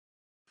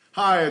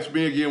Hi, it's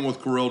me again with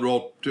Corel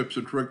Draw Tips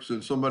and Tricks,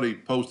 and somebody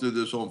posted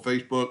this on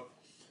Facebook,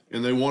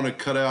 and they want to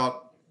cut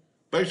out,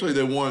 basically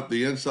they want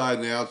the inside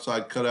and the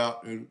outside cut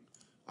out, and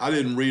I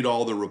didn't read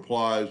all the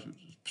replies.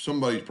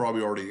 Somebody's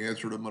probably already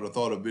answered them, but I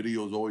thought a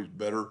video is always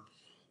better.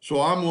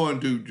 So I'm going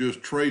to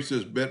just trace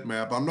this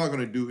bitmap. I'm not going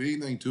to do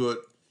anything to it,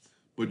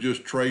 but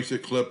just trace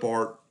it, clip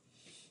art.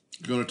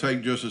 It's going to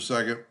take just a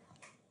second.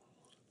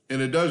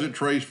 And it doesn't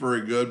trace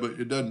very good, but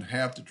it doesn't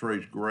have to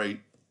trace great.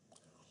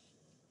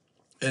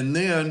 And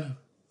then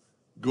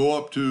go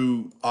up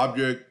to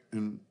object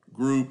and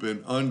group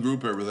and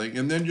ungroup everything,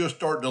 and then just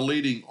start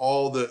deleting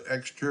all the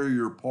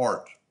exterior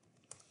parts.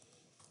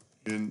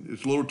 And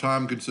it's a little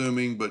time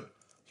consuming, but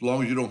as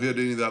long as you don't hit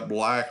any of that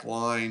black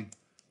line,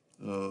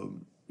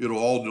 it'll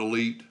all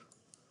delete.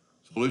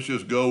 So let's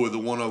just go with the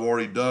one I've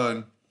already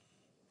done.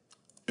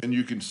 And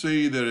you can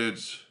see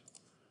that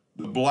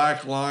the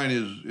black line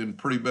is in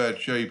pretty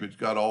bad shape. It's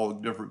got all the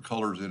different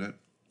colors in it.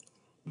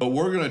 But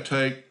we're gonna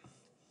take,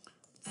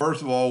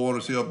 first of all, I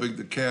want to see how big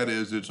the cat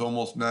is. It's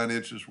almost 9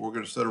 inches. We're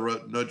going to set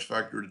a nudge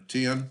factor to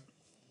 10.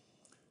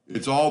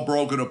 It's all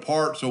broken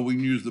apart, so we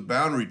can use the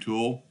boundary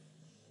tool,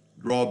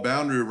 draw a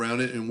boundary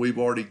around it, and we've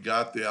already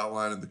got the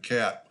outline of the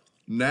cat.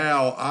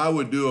 Now, I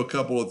would do a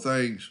couple of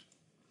things.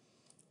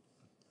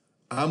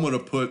 I'm going to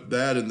put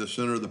that in the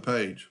center of the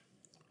page,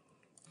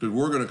 because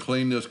we're going to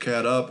clean this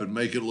cat up and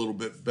make it a little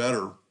bit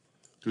better,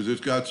 because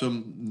it's got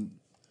some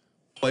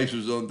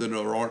places on that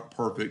aren't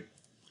perfect.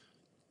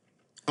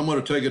 I'm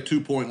going to take a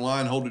 2-point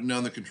line, holding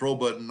down the control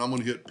button. I'm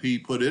going to hit P,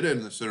 put it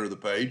in the center of the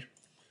page.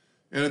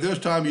 And at this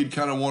time, you'd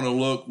kind of want to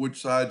look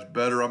which side's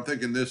better. I'm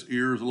thinking this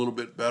ear is a little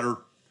bit better.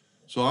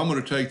 So I'm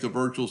going to take the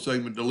virtual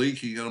segment delete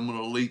key and I'm going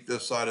to delete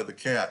this side of the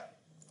cat.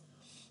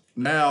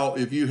 Now,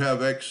 if you have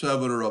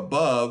X7 or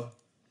above,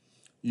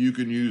 you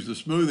can use the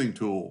smoothing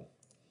tool,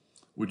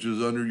 which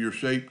is under your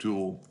shape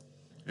tool,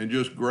 and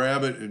just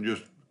grab it and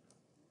just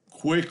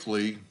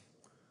quickly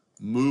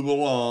move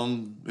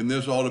along, and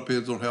this all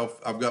depends on how,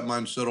 I've got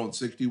mine set on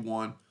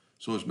 61,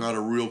 so it's not a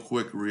real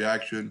quick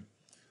reaction,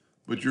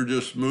 but you're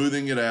just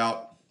smoothing it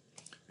out.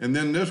 And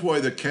then this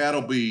way the cat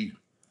will be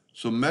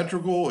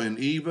symmetrical and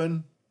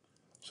even.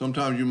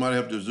 Sometimes you might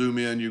have to zoom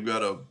in. You've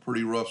got a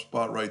pretty rough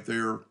spot right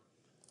there.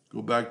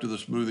 Go back to the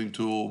smoothing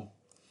tool.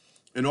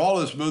 And all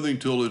the smoothing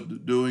tool is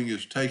doing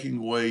is taking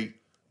away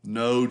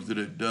nodes that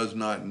it does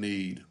not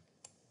need.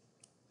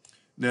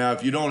 Now,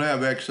 if you don't have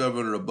X7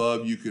 or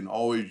above, you can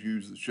always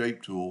use the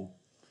shape tool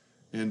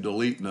and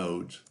delete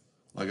nodes.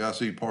 Like I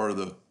see part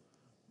of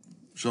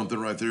something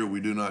right there we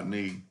do not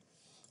need.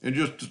 And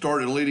just to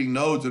start deleting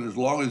nodes, and as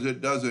long as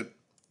it doesn't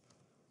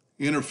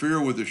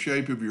interfere with the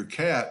shape of your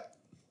cat,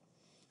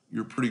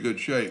 you're pretty good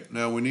shape.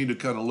 Now we need to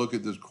kind of look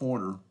at this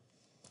corner.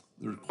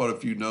 There's quite a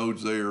few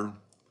nodes there.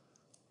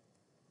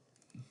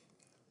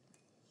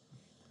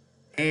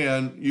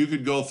 And you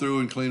could go through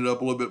and clean it up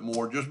a little bit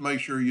more. Just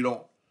make sure you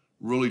don't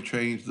really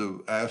change the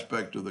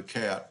aspect of the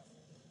cat.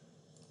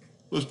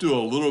 Let's do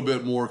a little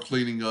bit more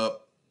cleaning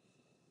up,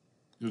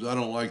 because I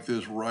don't like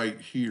this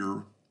right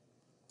here.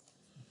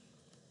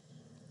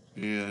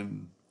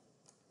 And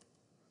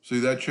see,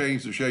 that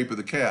changed the shape of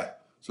the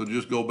cat. So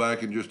just go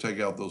back and just take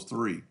out those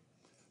 3.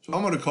 So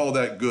I'm going to call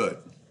that good.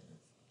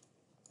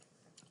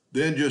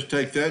 Then just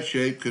take that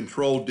shape,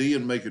 Control D,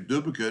 and make a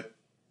duplicate.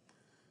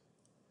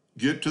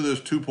 Get to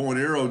this 2-point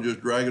arrow and just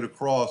drag it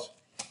across,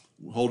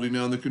 holding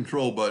down the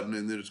control button,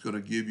 and then it's going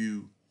to give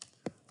you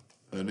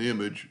an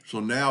image. So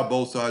now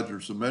both sides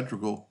are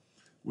symmetrical.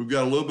 We've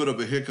got a little bit of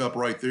a hiccup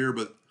right there,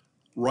 but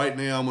right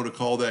now I'm going to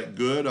call that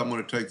good. I'm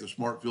going to take the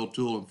Smart Fill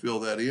tool and fill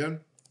that in.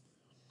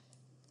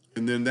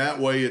 And then that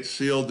way it's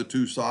sealed the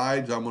 2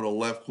 sides. I'm going to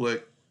left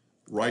click,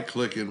 right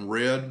click in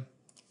red.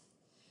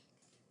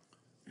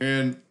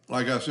 And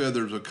like I said,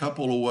 there's a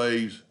couple of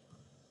ways.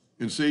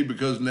 And see,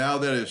 because now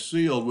that it's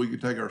sealed, we can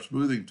take our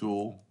smoothing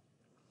tool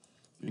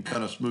and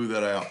kind of smooth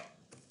that out.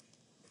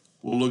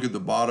 We'll look at the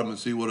bottom and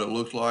see what it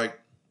looks like.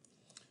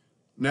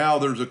 Now,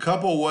 there's a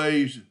couple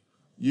ways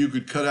you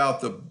could cut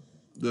out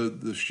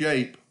the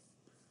shape.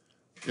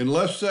 And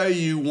let's say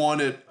you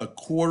wanted a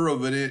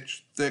 1/4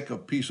 inch thick a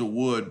piece of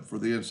wood for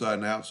the inside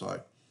and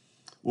outside.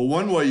 Well,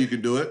 one way you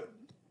can do it,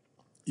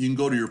 you can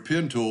go to your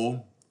pen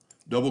tool,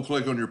 double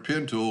click on your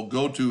pen tool,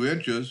 go 2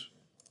 inches,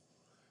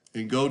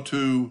 and go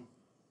to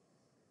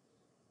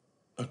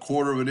a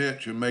 1/4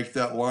 inch and make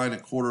that line a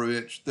 1/4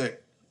 inch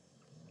thick.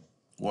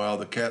 Wow,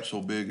 the cat's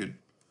so big,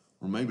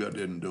 or maybe I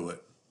didn't do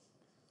it.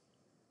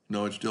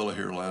 No, it's still a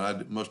hairline.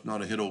 I must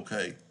not have hit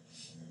OK.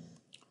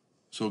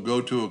 So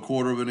go to a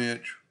 1/4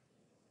 inch.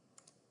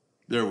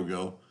 There we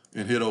go,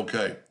 and hit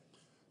OK.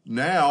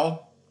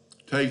 Now,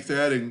 take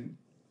that and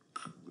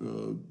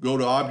go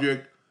to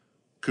Object,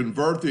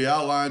 convert the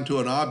outline to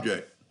an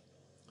object.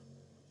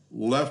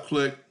 Left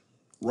click,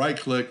 right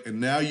click, and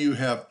now you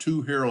have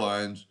 2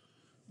 hairlines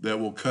that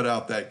will cut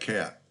out that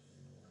cat.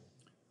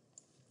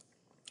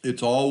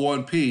 It's all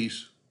one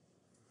piece,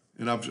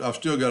 and I've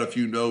still got a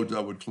few nodes I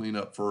would clean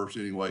up first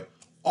anyway.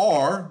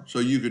 Or, so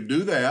you could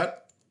do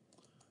that,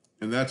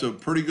 and that's a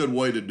pretty good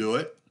way to do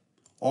it.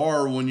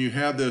 Or when you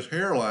have this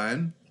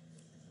hairline,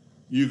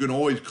 you can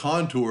always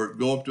contour it,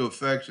 go up to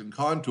effects and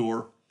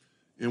contour.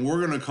 And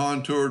we're going to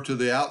contour to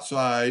the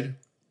outside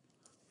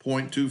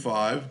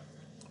 0.25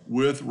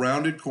 with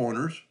rounded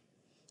corners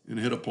and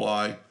hit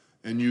apply,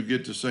 and you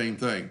get the same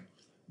thing.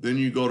 Then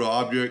you go to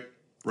object,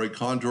 break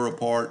contour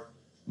apart,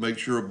 make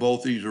sure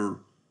both these are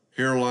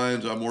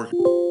hairlines. I'm working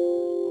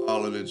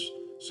and it's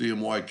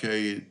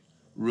CMYK. It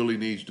really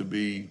needs to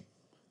be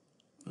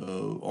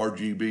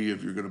RGB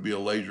if you're going to be a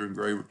laser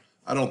engraver.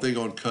 I don't think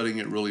on cutting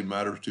it really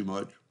matters too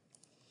much.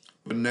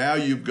 But now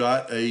you've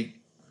got a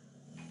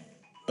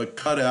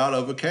cutout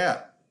of a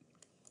cat,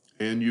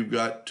 and you've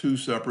got two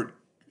separate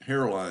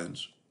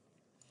hairlines.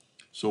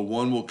 So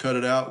one will cut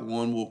it out,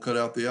 one will cut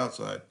out the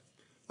outside.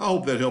 I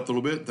hope that helped a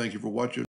little bit. Thank you for watching.